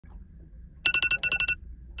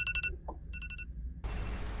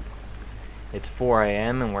It's 4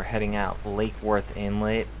 a.m. and we're heading out Lake Worth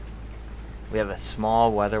Inlet. We have a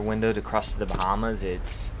small weather window to cross to the Bahamas.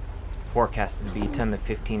 It's forecasted to be 10 to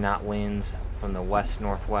 15 knot winds from the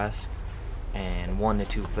west-northwest and 1 to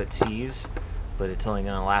 2 foot seas, but it's only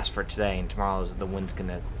going to last for today, and tomorrow the wind's going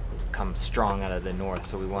to come strong out of the north,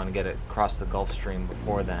 so we want to get it across the Gulf Stream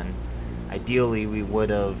before then. Ideally, we would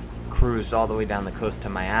have cruised all the way down the coast to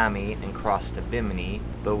Miami and crossed to Bimini,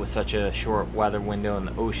 but with such a short weather window and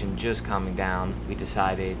the ocean just calming down, we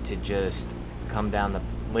decided to just come down the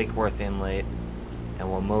Lake Worth Inlet, and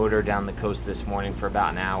we'll motor down the coast this morning for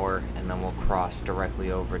about an hour, and then we'll cross directly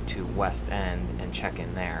over to West End and check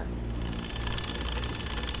in there.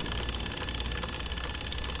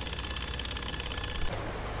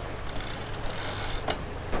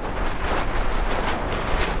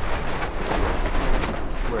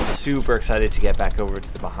 We're super excited to get back over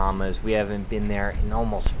to the Bahamas. We haven't been there in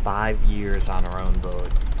almost 5 years on our own boat,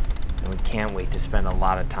 and we can't wait to spend a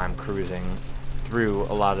lot of time cruising through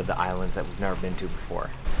a lot of the islands that we've never been to before.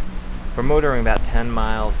 We're motoring about 10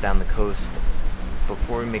 miles down the coast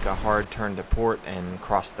before we make a hard turn to port and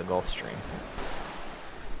cross the Gulf Stream.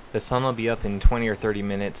 The sun will be up in 20 or 30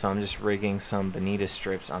 minutes, so I'm just rigging some bonita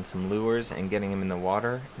strips on some lures and getting them in the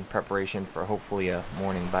water in preparation for hopefully a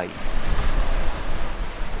morning bite.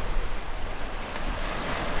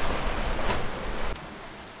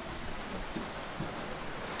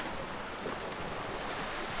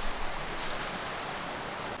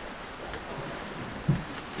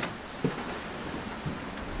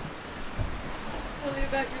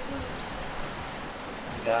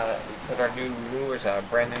 We put our new lures out,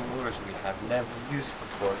 brand new lures we have never used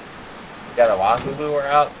before. We got a wahoo lure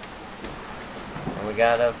out, and we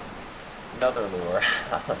got another lure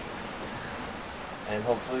out, and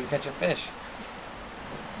hopefully we catch a fish.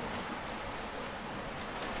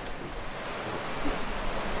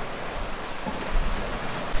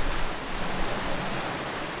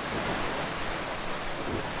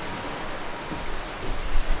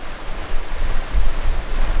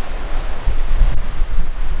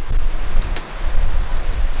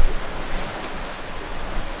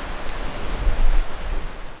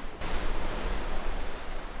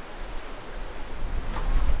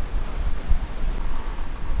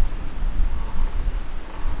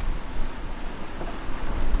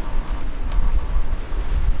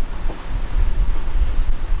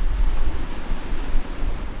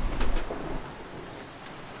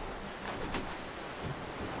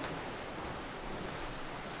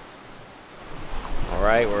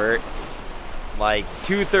 Alright, we're like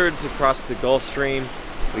 2/3 across the Gulf Stream.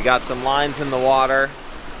 We got some lines in the water,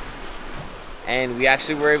 and we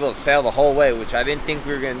actually were able to sail the whole way, which I didn't think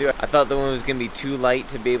we were going to do. I thought the wind was going to be too light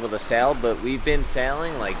to be able to sail, but we've been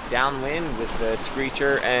sailing like downwind with the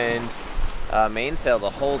Screecher and mainsail the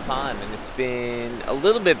whole time, and it's been a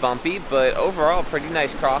little bit bumpy, but overall pretty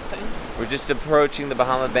nice crossing. We're just approaching the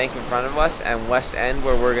Bahama Bank in front of us and West End,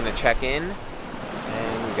 where we're going to check in,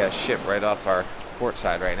 and we got a ship right off our port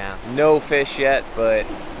side right now. No fish yet, but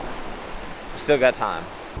we still got time.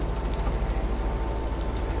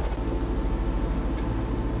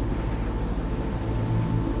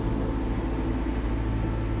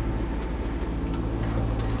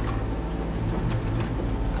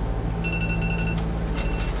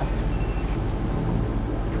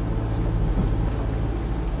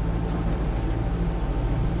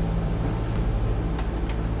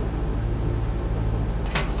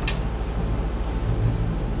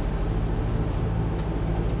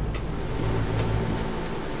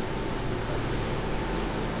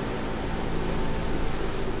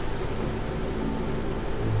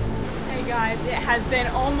 Guys, it has been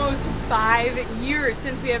almost 5 years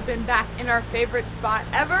since we have been back in our favorite spot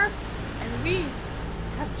ever, and we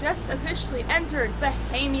have just officially entered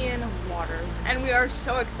Bahamian waters, and we are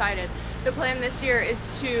so excited. The plan this year is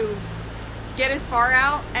to get as far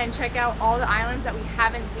out and check out all the islands that we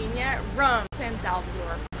haven't seen yet. Rum, San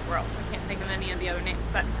Salvador, where else? I can't think of any of the other names,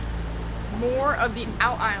 but more of the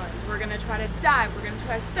out islands. We're gonna try to dive, we're gonna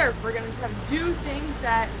try to surf, we're gonna try to do things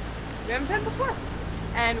that we haven't done before.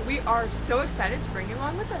 And we are so excited to bring you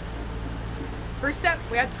along with us. First step,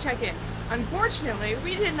 we have to check in. Unfortunately,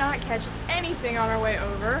 we did not catch anything on our way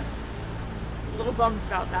over. A little bummed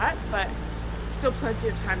about that, but still plenty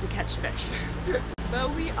of time to catch fish. But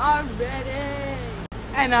we are ready!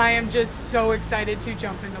 And I am just so excited to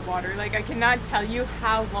jump in the water. Like, I cannot tell you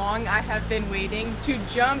how long I have been waiting to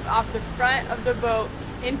jump off the front of the boat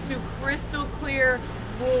into crystal clear,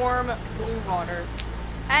 warm blue water.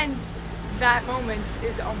 And that moment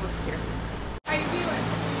is almost here. How you feeling?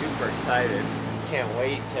 Super excited. Can't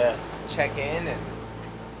wait to check in, and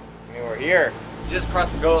we're here. just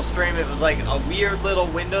across the Gulf Stream. It was like a weird little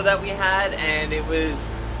window that we had, and it was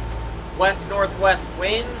west-northwest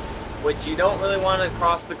winds, which you don't really want to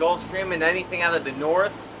cross the Gulf Stream in anything out of the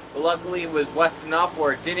north. But luckily it was west enough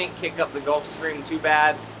where it didn't kick up the Gulf Stream too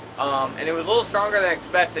bad. And it was a little stronger than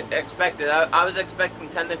expected. I was expecting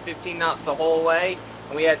 10 to 15 knots the whole way,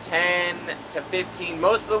 and we had 10 to 15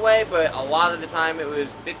 most of the way, but a lot of the time it was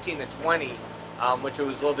 15 to 20, which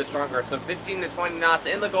was a little bit stronger. So 15 to 20 knots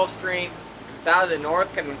in the Gulf Stream, if it's out of the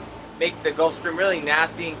north, can make the Gulf Stream really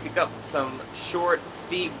nasty and kick up some short,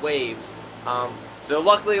 steep waves. So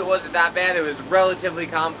luckily it wasn't that bad. It was relatively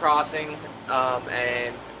calm crossing,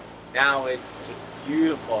 and now it's just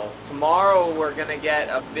beautiful. Tomorrow we're gonna get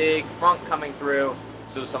a big front coming through,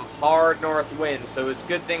 so some hard north wind. So it's a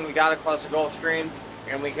good thing we got across the Gulf Stream,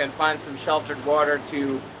 and we can find some sheltered water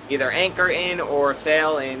to either anchor in or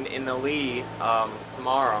sail in the lee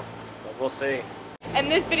tomorrow. But we'll see.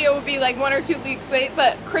 And this video will be like 1 or 2 weeks late,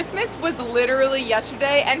 but Christmas was literally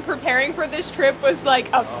yesterday, and preparing for this trip was like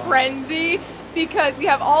a frenzy, because we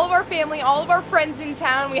have all of our family, all of our friends in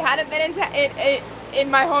town. We hadn't been in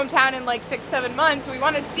my hometown in like 6-7 months. We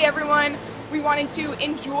wanted to see everyone. We wanted to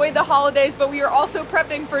enjoy the holidays, but we were also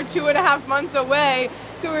prepping for 2.5 months away.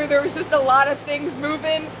 So there was just a lot of things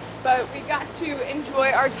moving, but we got to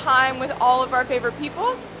enjoy our time with all of our favorite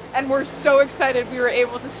people. And we're so excited we were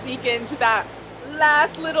able to sneak into that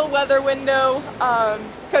last little weather window,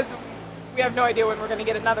 because we have no idea when we're gonna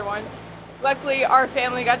get another one. Luckily, our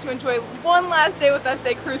family got to enjoy one last day with us.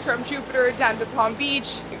 They cruised from Jupiter down to Palm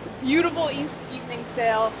Beach. Beautiful evening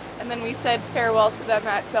sail, and then we said farewell to them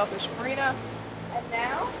at Sailfish Marina. And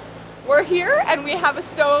now we're here, and we have a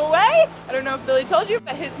stowaway. I don't know if Billy told you,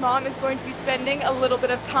 but his mom is going to be spending a little bit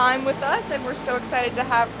of time with us, and we're so excited to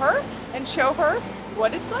have her and show her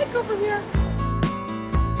what it's like over here.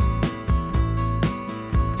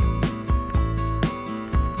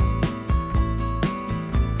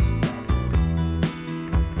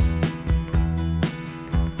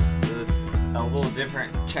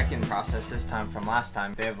 Different check-in process this time from last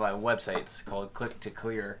time. They have websites called Click to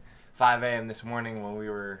Clear. 5 a.m. this morning when we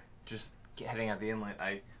were just heading out the inlet,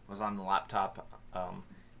 I was on the laptop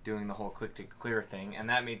doing the whole Click to Clear thing, and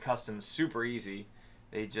that made customs super easy.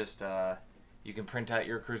 They just you can print out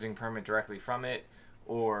your cruising permit directly from it,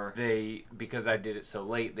 or because I did it so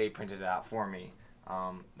late, they printed it out for me.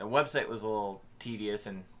 The website was a little tedious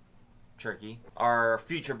and tricky. Our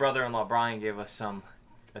future brother-in-law Brian gave us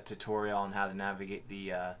a tutorial on how to navigate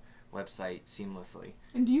the website seamlessly.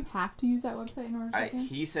 And do you have to use that website in order to check in?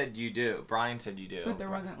 He said you do. Brian said you do. But there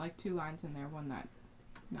wasn't like 2 lines in there, one that...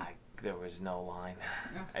 No. There was no line.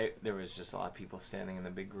 Yeah. There was just a lot of people standing in a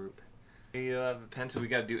big group. We have a pen, so we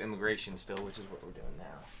got to do immigration still, which is what we're doing now.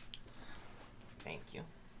 Thank you.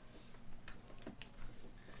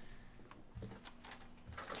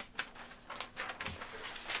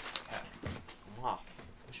 Okay. I'm off.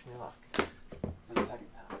 Wish me luck. For the second time.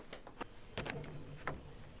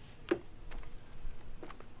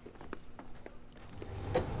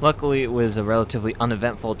 Luckily, it was a relatively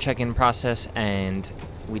uneventful check-in process, and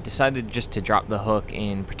we decided just to drop the hook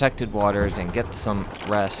in protected waters and get some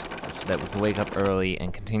rest so that we could wake up early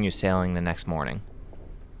and continue sailing the next morning.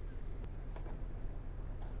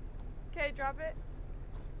 Okay, drop it.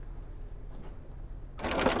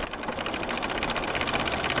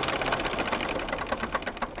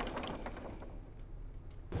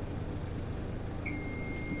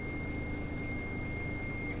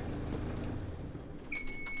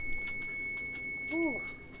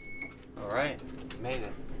 Alright, made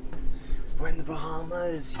it. We're in the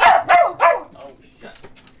Bahamas. Oh, shit.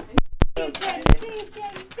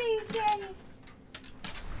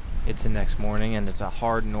 It's the next morning, and it's a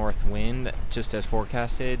hard north wind, just as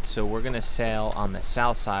forecasted, so we're going to sail on the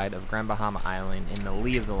south side of Grand Bahama Island in the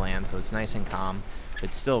lee of the land, so it's nice and calm.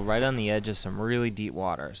 It's still right on the edge of some really deep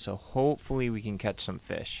water, so hopefully we can catch some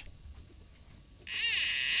fish. It's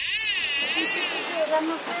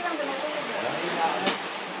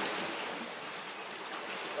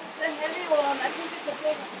a heavy one. I think it's a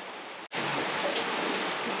big one.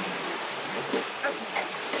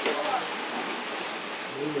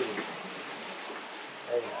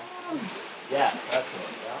 Yeah, that's it,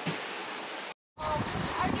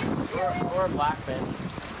 yeah. Or blackfin.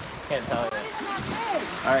 Can't tell you.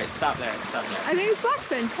 Alright, stop there. Stop there. I think it's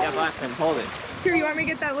blackfin. Yeah, blackfin. Hold it. Here, you want me to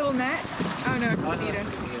get that little net? Oh no, it's bonita.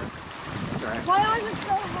 Right. Why was it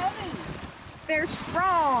so heavy? They're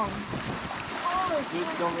strong. Oh,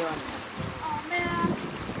 Don't be like... oh man.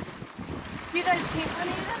 Do you guys keep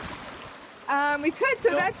bonitas? We could, so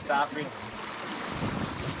Don't that's... stop me.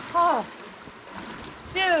 Oh.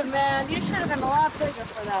 Dude, man, you should have been a lot bigger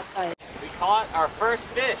for that fight. We caught our first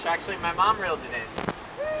fish. Actually, my mom reeled it in.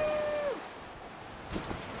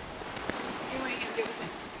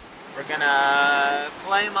 We're gonna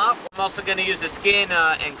flay them up. I'm also gonna use the skin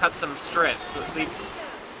and cut some strips to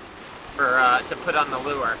put on the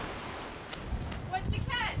lure. What'd you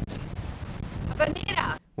catch? A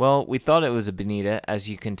bonita. Well, we thought it was a bonita, as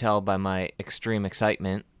you can tell by my extreme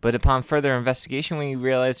excitement, but upon further investigation, we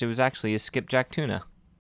realized it was actually a skipjack tuna.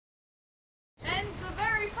 And the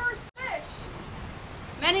very first fish.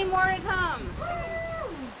 Many more to come.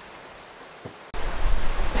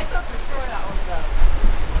 I thought for sure that was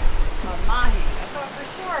a mahi. I thought for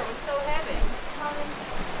sure it was so heavy.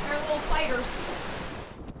 They're little fighters.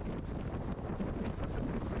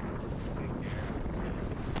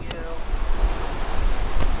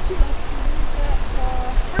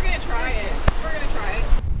 We're gonna try it. We're gonna try it.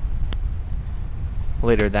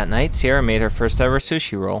 Later that night, Sierra made her first ever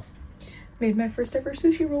sushi roll, Made my first ever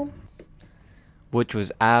sushi roll. which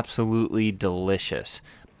was absolutely delicious.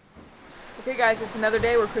 Okay guys, it's another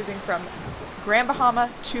day. We're cruising from Grand Bahama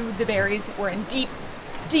to the Berries. We're in deep,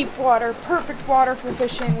 deep water, perfect water for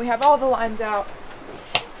fishing. We have all the lines out.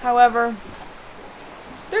 However,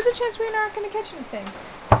 there's a chance we're not going to catch anything.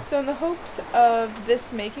 So in the hopes of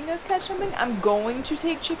this making us catch something, I'm going to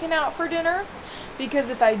take chicken out for dinner. Because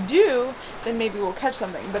if I do, then maybe we'll catch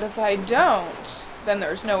something. But if I don't, then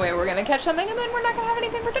there's no way we're going to catch something, and then we're not going to have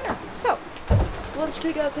anything for dinner. So, let's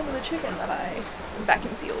take out some of the chicken that I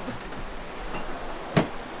vacuum sealed.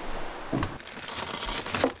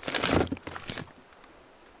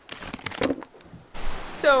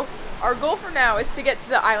 So, our goal for now is to get to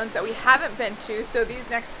the islands that we haven't been to, so these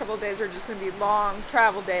next couple of days are just going to be long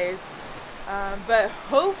travel days. But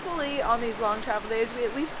hopefully on these long travel days we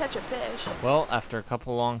at least catch a fish. Well, after a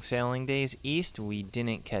couple long sailing days east, we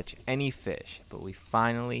didn't catch any fish, but we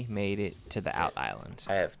finally made it to the out islands.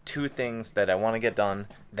 I have two things that I want to get done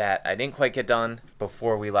that I didn't quite get done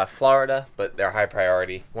before we left Florida, but they're high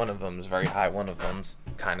priority. One of them is very high, one of them's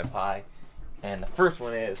kind of high. And the first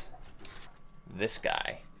one is this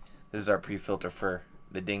guy. This is our pre-filter for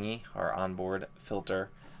the dinghy, our onboard filter.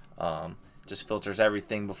 Just filters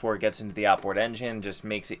everything before it gets into the outboard engine, just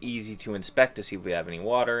makes it easy to inspect to see if we have any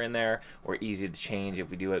water in there, or easy to change if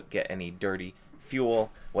we do get any dirty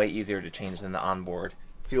fuel. Way easier to change than the onboard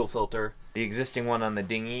fuel filter. The existing one on the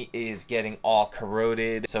dinghy is getting all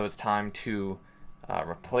corroded, so it's time to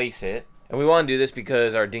replace it. And we want to do this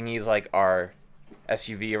because our dinghy is like our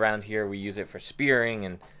SUV around here. We use it for spearing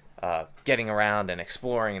and getting around and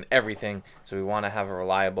exploring and everything, so we want to have a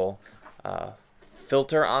reliable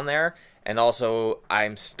filter on there. And also,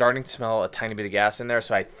 I'm starting to smell a tiny bit of gas in there,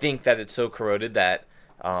 so I think that it's so corroded that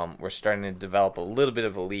we're starting to develop a little bit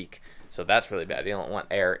of a leak. So that's really bad. You don't want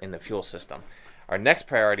air in the fuel system. Our next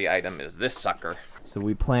priority item is this sucker. So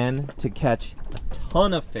we plan to catch a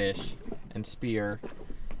ton of fish and spear,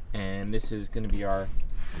 and this is going to be our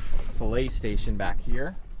fillet station back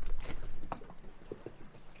here.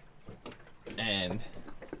 And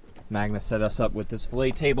Magna set us up with this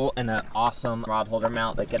fillet table and an awesome rod holder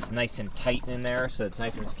mount that gets nice and tight in there, so it's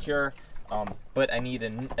nice and secure. But I need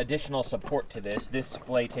an additional support to this. This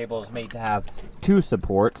fillet table is made to have two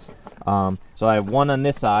supports. So I have one on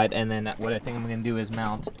this side, and then what I think I'm going to do is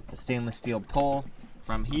mount a stainless steel pole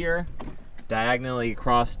from here diagonally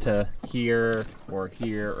across to here or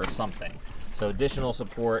something. So additional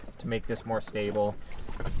support to make this more stable.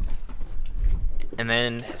 And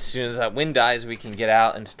then as soon as that wind dies, we can get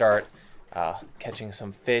out and start catching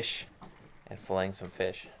some fish and filleting some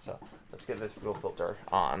fish. So let's get this fuel filter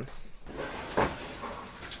on.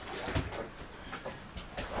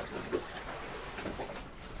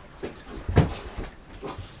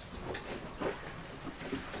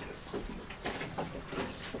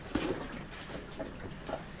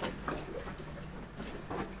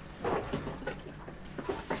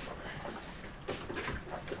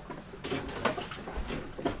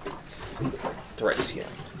 Thread seal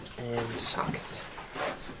and socket.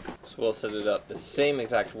 So we'll set it up the same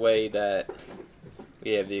exact way that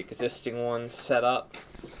we have the existing one set up.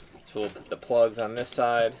 So we'll put the plugs on this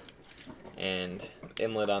side and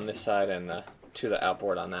inlet on this side and the Tula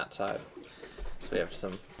outboard on that side. So we have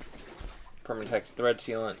some Permatex thread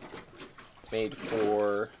sealant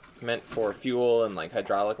meant for fuel and like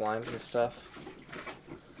hydraulic lines and stuff.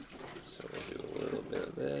 So we'll do a little bit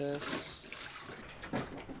of this.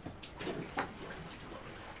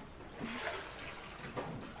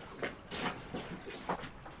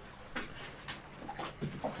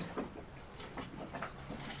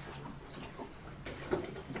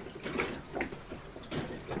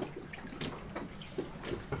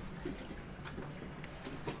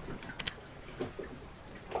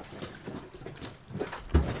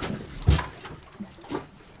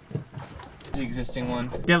 the existing one.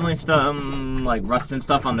 Definitely some like rust and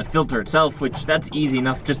stuff on the filter itself, which that's easy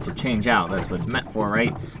enough just to change out. That's what it's meant for,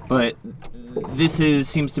 right? But this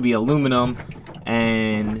seems to be aluminum,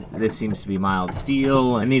 and this seems to be mild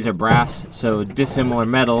steel, and these are brass, so dissimilar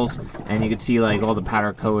metals, and you can see like all the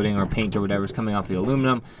powder coating or paint or whatever is coming off the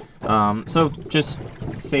aluminum. So just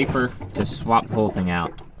safer to swap the whole thing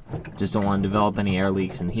out. Just don't want to develop any air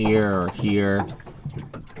leaks in here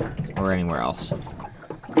or anywhere else.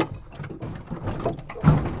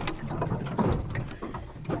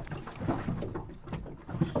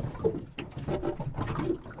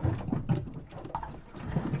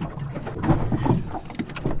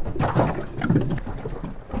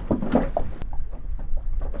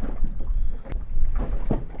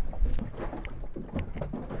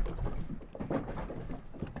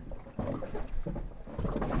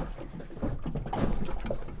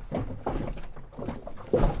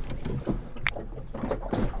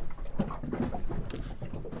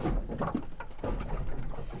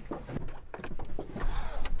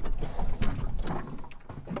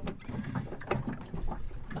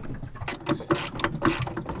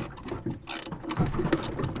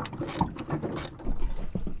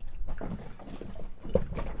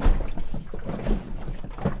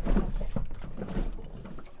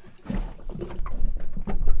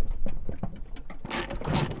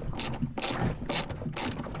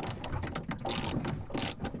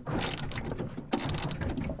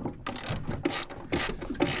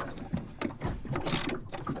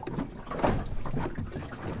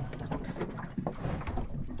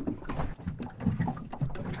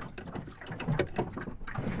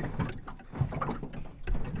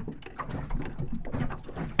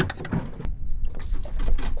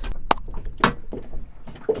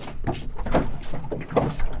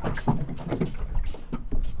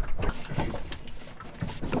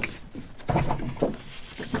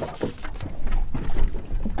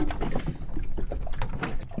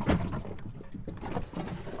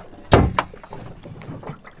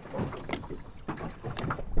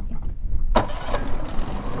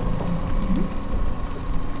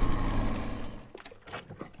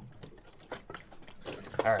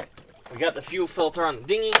 Alright, we got the fuel filter on the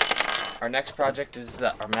dinghy. Our next project is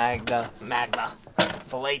our Magna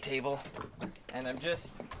fillet table. And I'm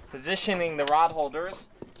just positioning the rod holders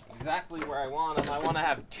exactly where I want them. I want to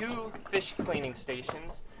have 2 fish cleaning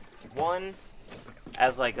stations. One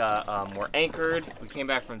as like we're anchored. We came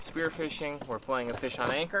back from spearfishing. We're filleting a fish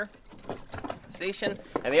on anchor station.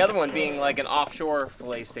 And the other one being like an offshore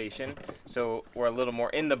fillet station. So we're a little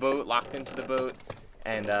more in the boat, locked into the boat.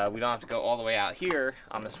 And we don't have to go all the way out here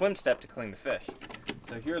on the swim step to clean the fish.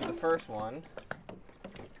 So here's the first one.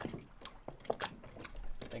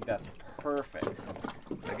 I think that's perfect.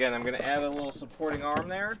 Again, I'm going to add a little supporting arm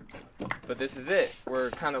there, but this is it. We're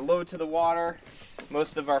kind of low to the water.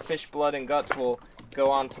 Most of our fish blood and guts will go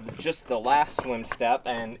on to just the last swim step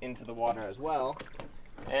and into the water as well.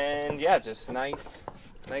 And yeah, just nice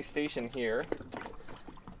station here.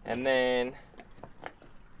 And then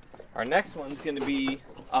our next one's going to be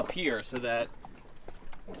up here so that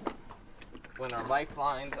when our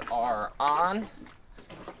lifelines are on,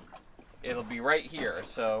 it'll be right here.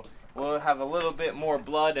 So we'll have a little bit more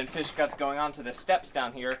blood and fish guts going on to the steps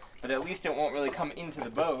down here, but at least it won't really come into the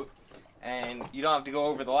boat, and you don't have to go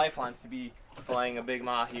over the lifelines to be filleting a big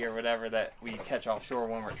mahi or whatever that we catch offshore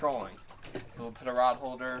when we're trolling. So we'll put a rod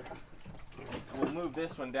holder. We'll move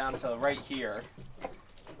this one down to right here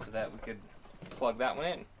so that we could plug that one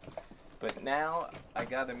in. But now I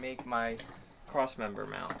gotta make my cross member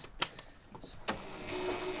mount.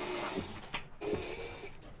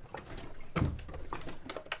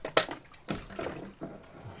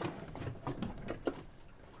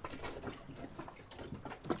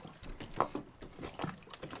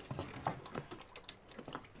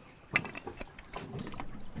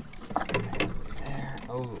 There.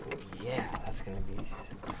 Oh yeah, that's gonna be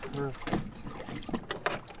perfect.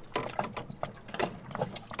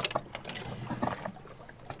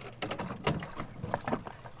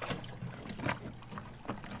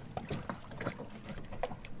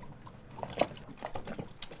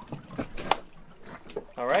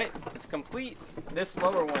 Alright, it's complete. This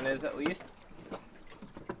lower one is at least.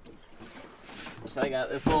 So I got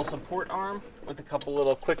this little support arm with a couple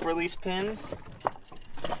little quick release pins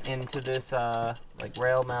into this like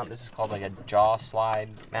rail mount. This is called like a jaw slide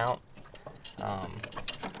mount.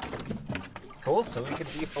 Cool, so we could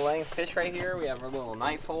be filleting fish right here. We have our little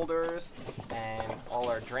knife holders and all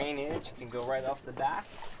our drainage can go right off the back.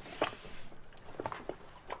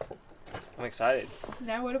 I'm excited.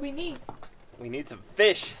 Now what do we need? We need some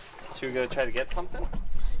fish. Should we go try to get something?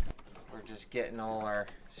 We're We're just getting all our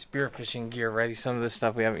spearfishing gear ready. Some of this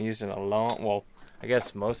stuff we haven't used in a long, well, I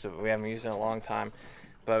guess most of it we haven't used in a long time.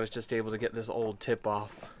 But I was just able to get this old tip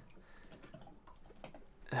off.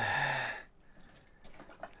 I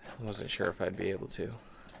wasn't sure if I'd be able to.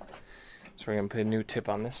 So we're gonna put a new tip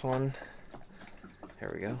on this one.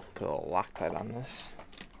 There we go. Put a little Loctite on this.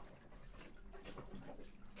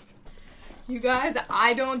 You guys,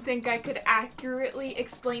 I don't think I could accurately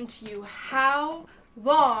explain to you how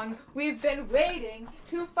long we've been waiting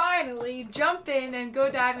to finally jump in and go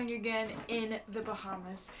diving again in the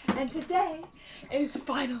Bahamas. And today is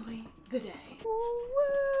finally the day.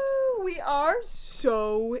 Woo! We are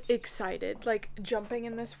so excited, like jumping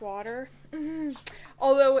in this water.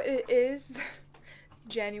 Although it is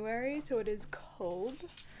January, so it is cold.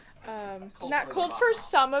 Not cold for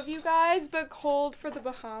some of you guys, but cold for the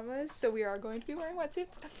Bahamas. So we are going to be wearing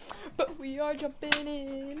wetsuits, but we are jumping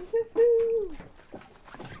in. Woohoo!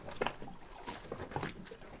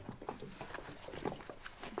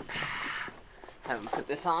 Haven't put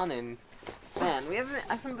this on in, man, I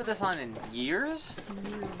haven't put this on in years.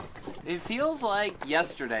 It feels like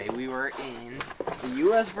yesterday we were in the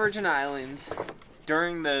U.S. Virgin Islands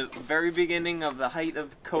during the very beginning of the height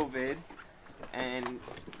of COVID, and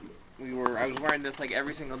I was wearing this like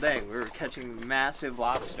every single day. We were catching massive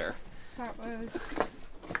lobster. That was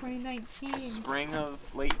 2019. Late spring of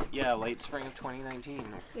 2019.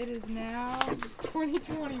 It is now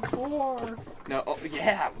 2024. No, oh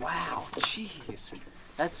yeah, wow, jeez.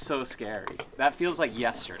 That's so scary. That feels like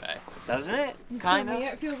yesterday, doesn't it? Kind of. For me,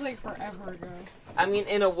 it feels like forever ago. I mean,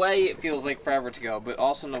 in a way, it feels like forever to go, but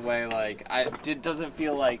also in a way, like, it doesn't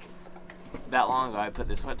feel like that long ago I put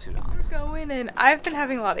this wetsuit on. We're going in. I've been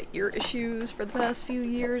having a lot of ear issues for the past few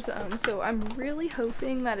years, so I'm really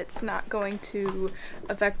hoping that it's not going to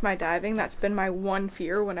affect my diving. That's been my one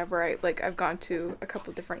fear whenever I've gone to a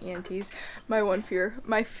couple different ENTs. My one fear,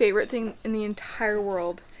 my favorite thing in the entire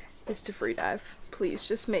world is to free dive. Please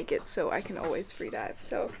just make it so I can always free dive.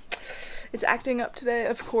 So it's acting up today,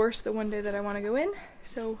 of course, the one day that I want to go in.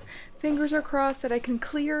 So fingers are crossed that I can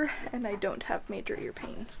clear and I don't have major ear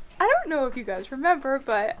pain. I don't know if you guys remember,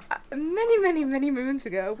 but many moons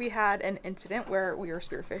ago, we had an incident where we were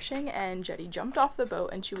spearfishing and Jetty jumped off the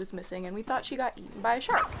boat and she was missing and we thought she got eaten by a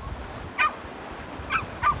shark.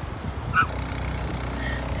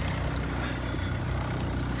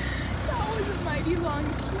 That was a mighty long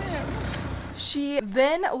swim. She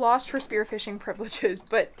then lost her spearfishing privileges,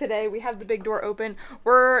 but today we have the big door open.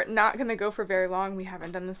 We're not going to go for very long. We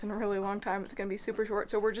haven't done this in a really long time. It's going to be super short,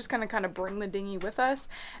 so we're just going to kind of bring the dinghy with us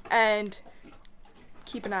and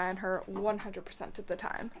keep an eye on her 100% of the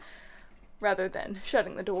time, rather than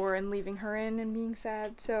shutting the door and leaving her in and being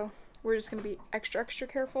sad. So we're just going to be extra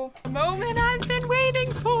careful. The moment I've been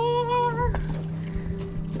waiting for!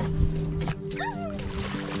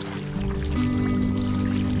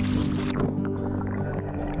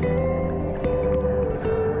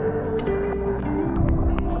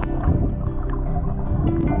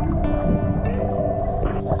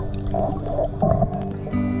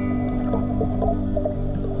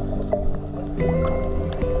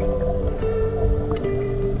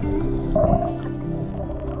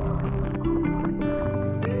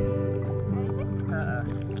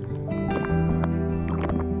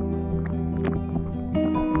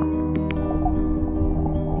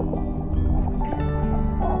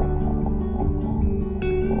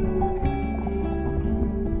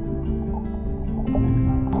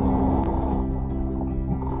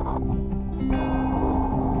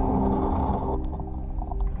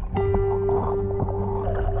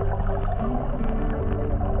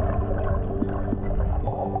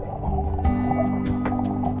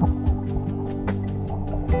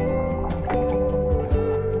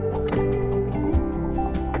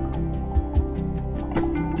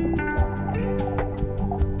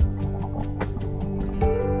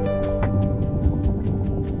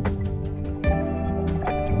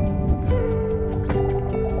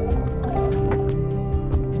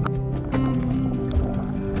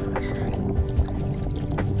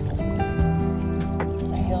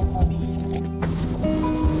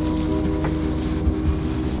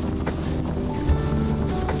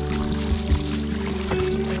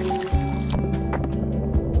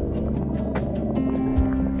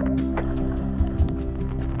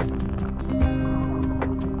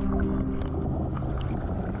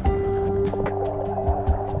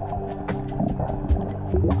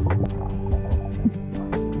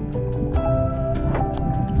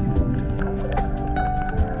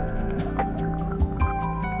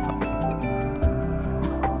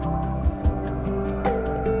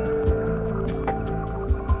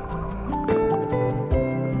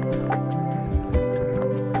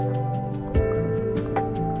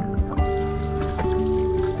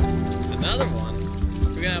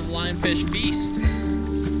 lionfish feast.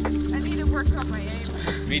 I need to work on my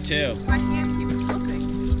aim. Me too. My hand keeps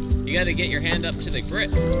slipping. You gotta get your hand up to the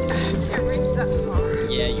grip. I can't reach that far.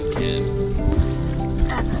 Yeah, you can.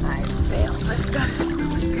 And then I failed. I've got to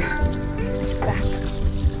stomach back.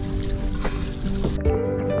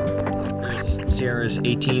 There's Sierra's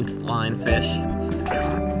 18th lionfish.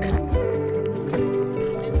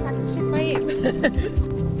 I'm practicing my aim.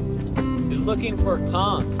 She's looking for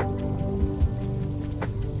conch.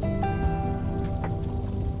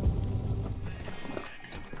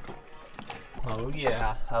 Oh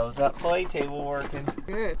yeah, how's that play table working?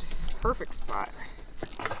 Good. Perfect spot.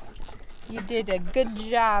 You did a good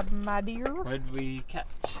job, my dear. What did we catch?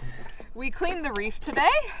 We cleaned the reef today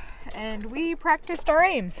and we practiced our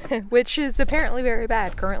aim, which is apparently very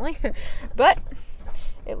bad currently. But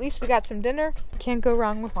at least we got some dinner. Can't go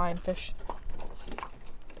wrong with lionfish.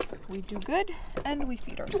 We do good and we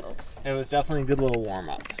feed ourselves. It was definitely a good little warm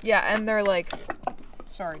up. Yeah, and they're like,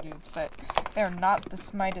 sorry dudes, but they're not the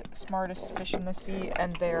smartest fish in the sea,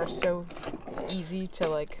 and they are so easy to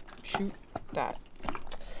like shoot that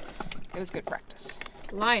it was good practice.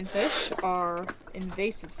 Lionfish are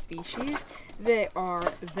invasive species. They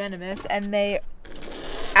are venomous and they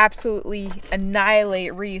absolutely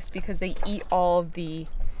annihilate reefs because they eat all of the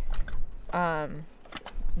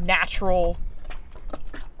natural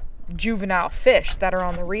juvenile fish that are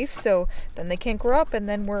on the reef, so then they can't grow up and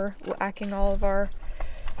then we're lacking all of our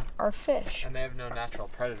fish. And they have no natural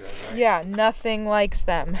predators, right? Yeah, nothing likes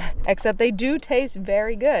them, except they do taste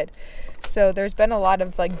very good. So there's been a lot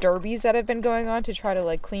of like derbies that have been going on to try to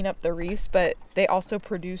like clean up the reefs, but they also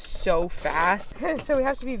produce so fast. So we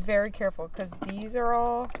have to be very careful because these are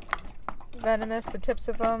all venomous, the tips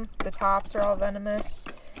of them, the tops are all venomous.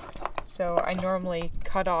 So I normally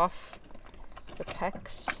cut off the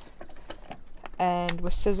pecks and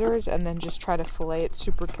with scissors and then just try to fillet it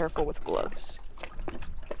super careful with gloves.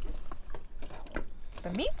 The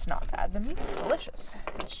meat's not bad. The meat's delicious.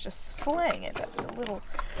 It's just filleting it that's a little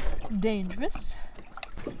dangerous.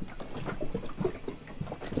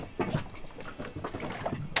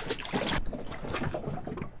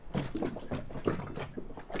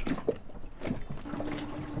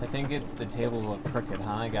 I think the tables look crooked,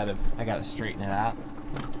 huh? I gotta straighten it out.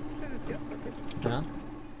 Doesn't feel crooked. Huh?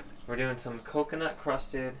 We're doing some coconut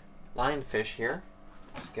crusted lionfish here.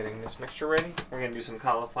 Just getting this mixture ready. We're gonna do some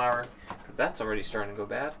cauliflower, because that's already starting to go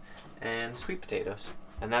bad, and sweet potatoes.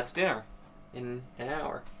 And that's dinner in an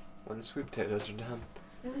hour when the sweet potatoes are done.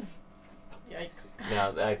 Yikes.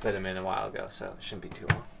 No, I put them in a while ago, so it shouldn't be too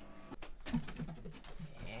long.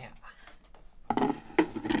 Yeah.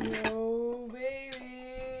 Yo,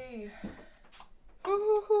 baby.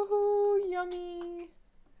 Ooh, yummy.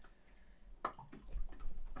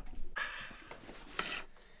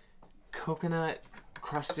 Coconut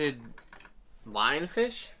crusted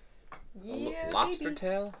lionfish, Yeah, lobster baby.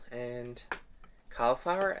 tail, and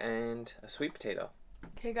cauliflower, and a sweet potato.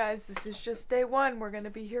 Okay guys, this is just day one. We're gonna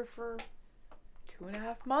be here for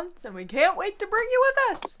 2.5 months and we can't wait to bring you with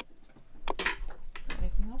us.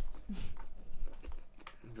 Anything else?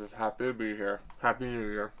 Just happy to be here. Happy New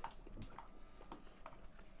Year.